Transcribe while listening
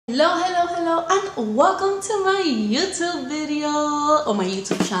Hello, and welcome to my YouTube video or my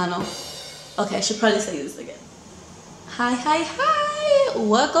YouTube channel. Okay, I should probably say this again. Hi,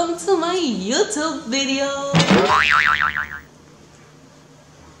 welcome to my YouTube video.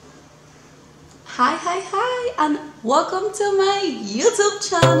 Hi, and welcome to my YouTube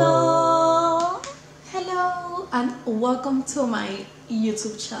channel. Hello, and welcome to my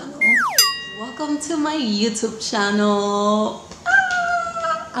YouTube channel. Welcome to my YouTube channel.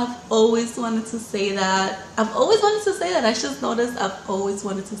 I've always wanted to say that. I just noticed I've always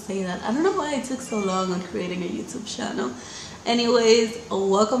wanted to say that. I don't know why it took so long on creating a YouTube channel. Anyways,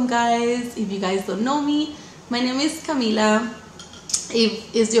 welcome guys. If you guys don't know me, my name is Camila.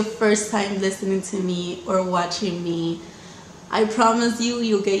 If it's your first time listening to me or watching me, I promise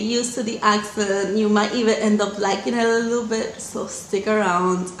you'll get used to the accent. You might even end up liking it a little bit, so stick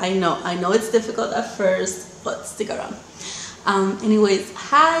around. I know it's difficult at first, but stick around. Anyways,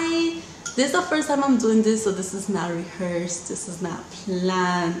 hi. This is the first time I'm doing this, so this is not rehearsed. This is not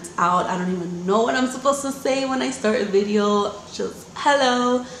planned out. I don't even know what I'm supposed to say when I start a video. Just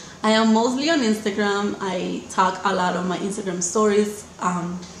hello. I am mostly on Instagram. I talk a lot on my Instagram stories,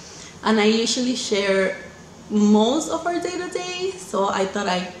 and I usually share most of our day-to-day, so I thought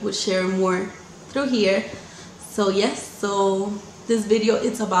I would share more through here. So yes, so this video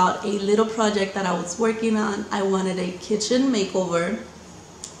is about a little project that I was working on. I wanted a kitchen makeover.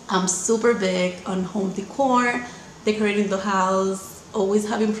 I'm super big on home decor, decorating the house, always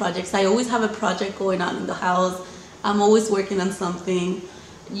having projects. I always have a project going on in the house. I'm always working on something.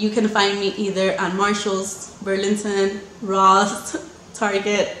 You can find me either at Marshall's, Burlington, Ross,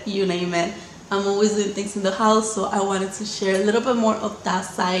 Target, you name it. I'm always doing things in the house, so I wanted to share a little bit more of that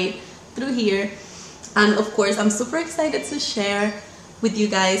side through here. And of course, I'm super excited to share with you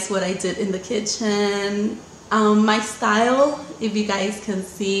guys what I did in the kitchen. My style, if you guys can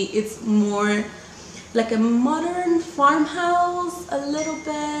see, it's more like a modern farmhouse, a little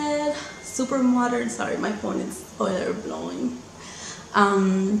bit super modern. Sorry, my phone is blowing.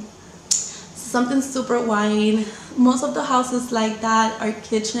 Something super wide. Most of the houses like that. Our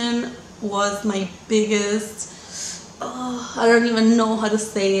kitchen was my biggest, I don't even know how to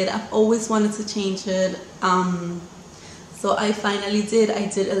say it. I've always wanted to change it. So I finally did. I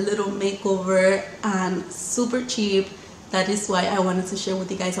did a little makeover and super cheap. That is why I wanted to share with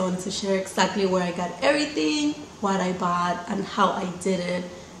you guys. I wanted to share exactly where I got everything, what I bought, and how I did it.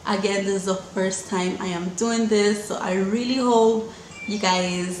 Again, this is the first time I am doing this, so I really hope you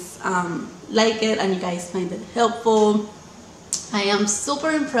guys like it and you guys find it helpful. I am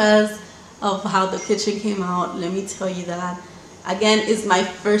super impressed of how the kitchen came out. Let me tell you that. Again, it's my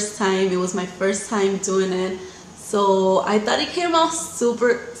first time. It was my first time doing it, so I thought it came out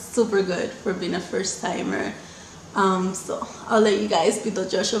super good for being a first timer. So I'll let you guys be the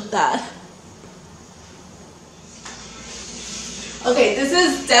judge of that. Okay, this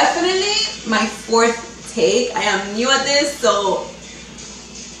is definitely my fourth take. I am new at this, so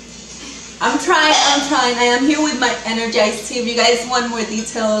I'm trying. I am here with my energized tea. If you guys want more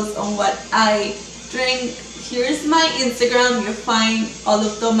details on what I drink, here's my Instagram. You'll find all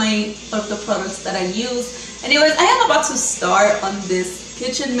of the products that I use. Anyways, I am about to start on this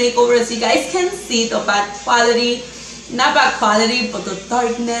kitchen makeover. As you guys can see, the bad quality, not bad quality, but the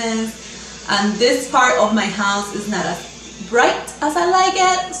darkness, and this part of my house is not as bright as I like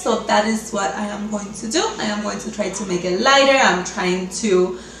it. So that is what I am going to do. I am going to try to make it lighter. I'm trying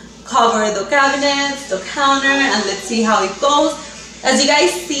to cover the cabinets, the counter, and let's see how it goes. As you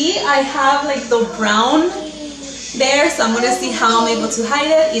guys see, I have like the brown there, so I'm gonna see how I'm able to hide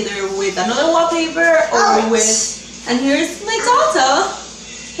it, either with another wallpaper or with, and here's my daughter.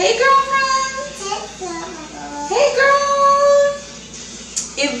 Hey girlfriend. Hey girl.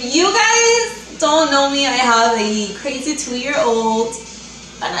 If you guys don't know me, I have a crazy 2-year-old,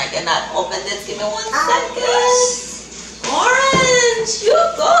 and I cannot open this. Give me 1 second. Orange, you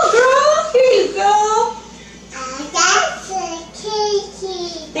go, girl. Here you go. That's a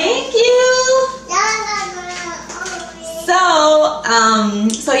kitty. Thank you.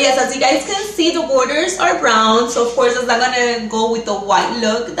 So yes, as you guys can see, the borders are brown. So of course, it's not gonna go with the white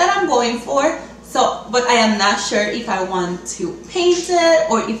look that I'm going for. So, but I am not sure if I want to paint it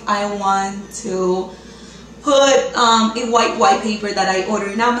or if I want to put a white wallpaper that I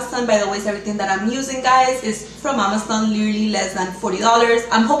ordered in Amazon. By the way, everything that I'm using, guys, is from Amazon, literally less than $40.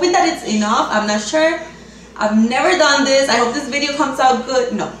 I'm hoping that it's enough. I'm not sure. I've never done this. I hope this video comes out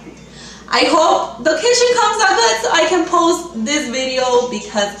good. No, I hope the kitchen comes out good so I can post this video,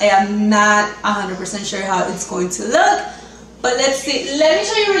 because I am not 100% sure how it's going to look. But let's see. Let me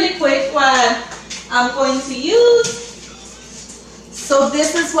show you really quick what I'm going to use. So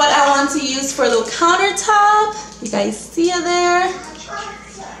this is what I want to use for the countertop. You guys see it there?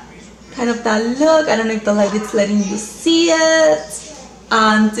 Kind of that look. I don't know if the light is letting you see it.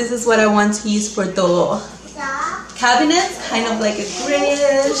 And this is what I want to use for the cabinets. Kind of like a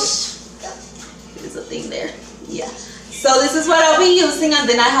grayish. There's a thing there. Yeah. So this is what I'll be using. And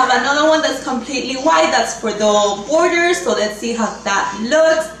then I have another one that's completely white. That's for the borders. So let's see how that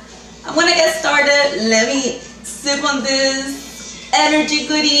looks. I'm going to get started. Let me sip on this energy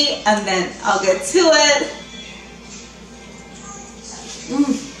goodie and then I'll get to it.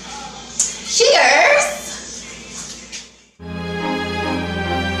 Cheers!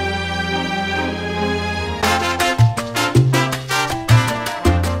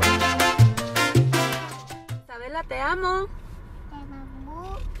 Isabela, te amo.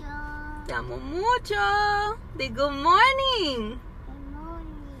 Te amo mucho. Say good morning.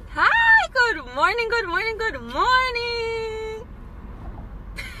 Hi, good morning, good morning, good morning.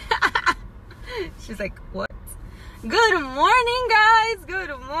 She's like, what? Good morning, guys.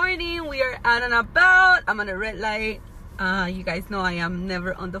 Good morning. We are out and about. I'm on a red light. You guys know I am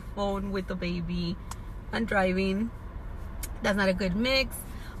never on the phone with the baby and driving. That's not a good mix.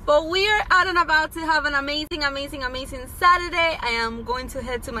 But we are out and about to have an amazing, amazing, amazing Saturday. I am going to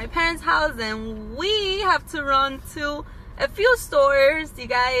head to my parents' house and we have to run to a few stores. You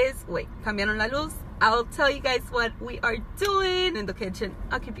guys, wait, cambiaron la luz. I'll tell you guys what we are doing in the kitchen.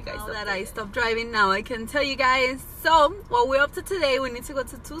 I'll keep you guys updated. Now that I stopped driving, now I can tell you guys. So what we're up to today, we need to go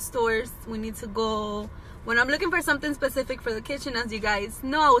to 2 stores. We need to go, when I'm looking for something specific for the kitchen, as you guys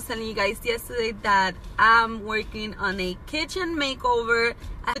know, I was telling you guys yesterday that I'm working on a kitchen makeover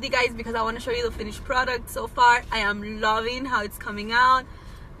with you guys because I want to show you the finished product. So far I am loving how it's coming out.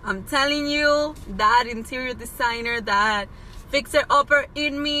 I'm telling you, that interior designer, that fixer-upper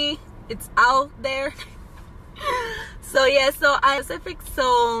in me, it's out there. So yeah, so I think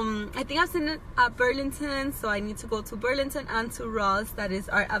I've seen it at Burlington, so I need to go to Burlington and to Ross. That is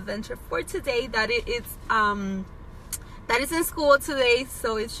our adventure for today. That is in school today,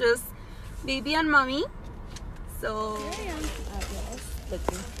 so it's just baby and mommy. So here I am at Ross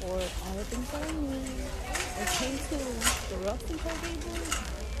looking for all the things that I need. I came to the Ross and table.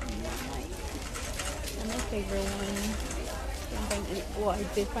 And my favorite one. Well, I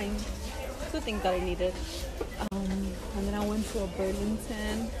did find 2 things that I needed. And then I went to a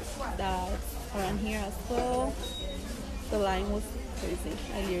Burlington that's around here as well. The line was crazy.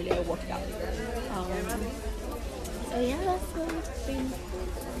 I walked out. So yeah, that's what it's been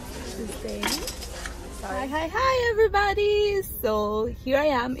today. Hi everybody. So here I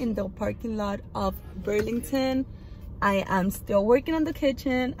am in the parking lot of Burlington. I am still working on the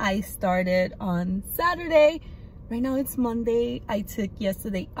kitchen. I started on Saturday. Right now it's Monday. I took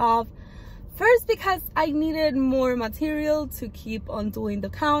yesterday off. First because I needed more material to keep on doing the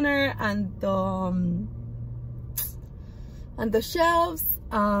counter and the shelves. Is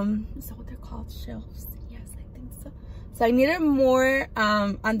that what they're called? Shelves? Yes, I think so. So I needed more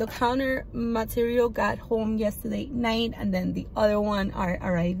and the counter material got home yesterday night, and then the other one are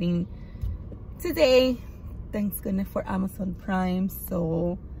arriving today. Thanks goodness for Amazon Prime,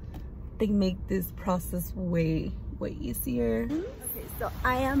 so they make this process way easier. Okay, so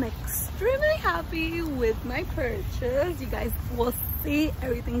I am extremely happy with my purchase. You guys will see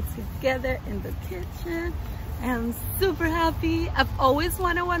everything together in the kitchen. I am super happy. I've always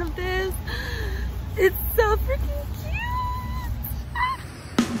wanted one of these. It's so freaking cute.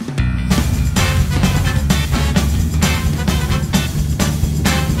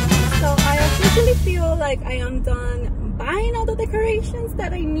 So I officially feel like I am done buying all the decorations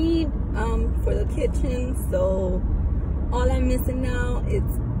that I need for the kitchen. So all I'm missing now is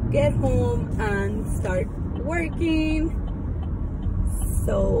get home and start working.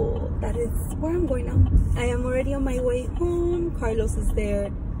 So that is where I'm going now. I am already on my way home. Carlos is there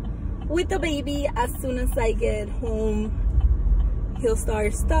with the baby. As soon as I get home, he'll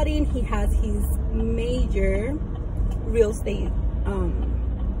start studying. He has his major real estate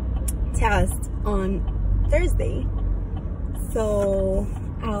test on Thursday. So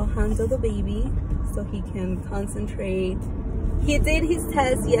I'll handle the baby so he can concentrate. He did his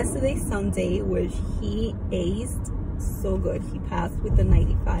test yesterday, Sunday, which he aced so good. He passed with the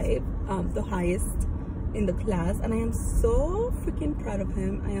 95, the highest in the class, and I am so freaking proud of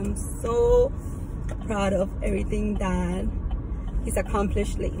him. I am so proud of everything that he's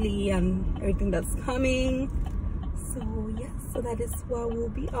accomplished lately and everything that's coming. So yeah, so that is what we'll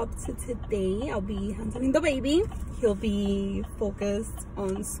be up to today. I'll be handling the baby. He'll be focused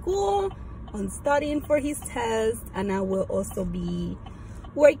on school, on studying for his test, and I will also be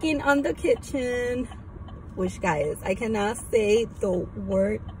working on the kitchen, which, guys, I cannot say the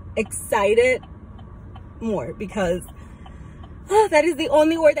word excited more, because that is the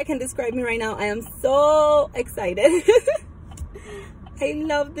only word that can describe me right now. I am so excited. I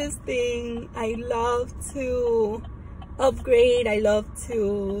love this thing. I love to upgrade. I love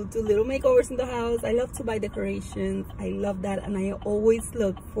to do little makeovers in the house. I love to buy decorations. I love that, and I always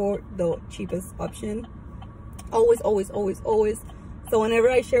look for the cheapest option. Always, always, always, always. So whenever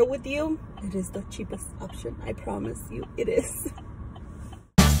I share with you, it is the cheapest option. I promise you it is.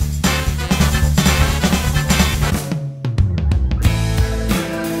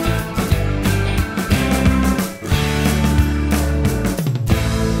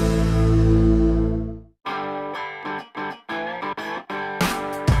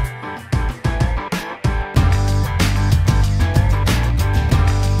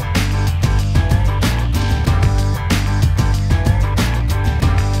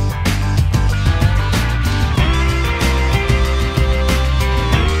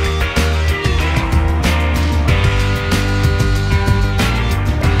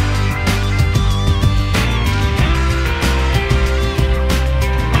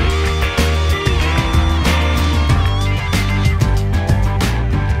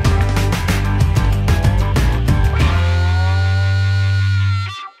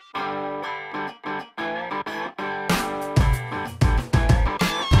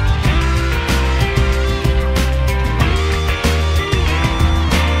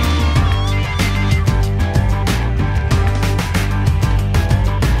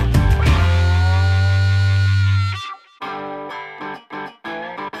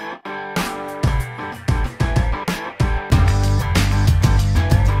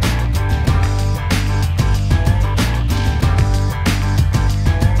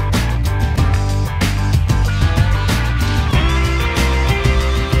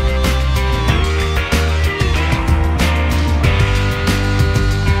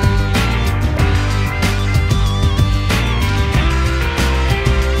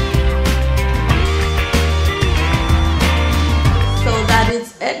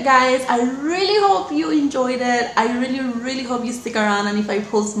 Guys, I really hope you enjoyed it. I really hope you stick around, and if I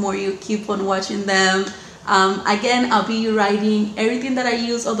post more, you keep on watching them. Again, I'll be writing everything that I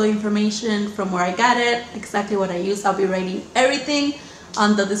use, all the information from where I got it, exactly what I use. I'll be writing everything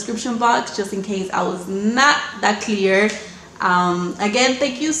on the description box, just in case I was not that clear. Again,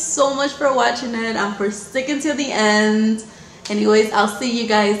 thank you so much for watching it and for sticking till the end. Anyways, I'll see you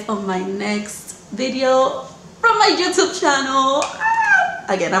guys on my next video from my YouTube channel.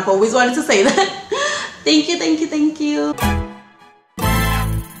 Again, I've always wanted to say that. Thank you, thank you, thank you.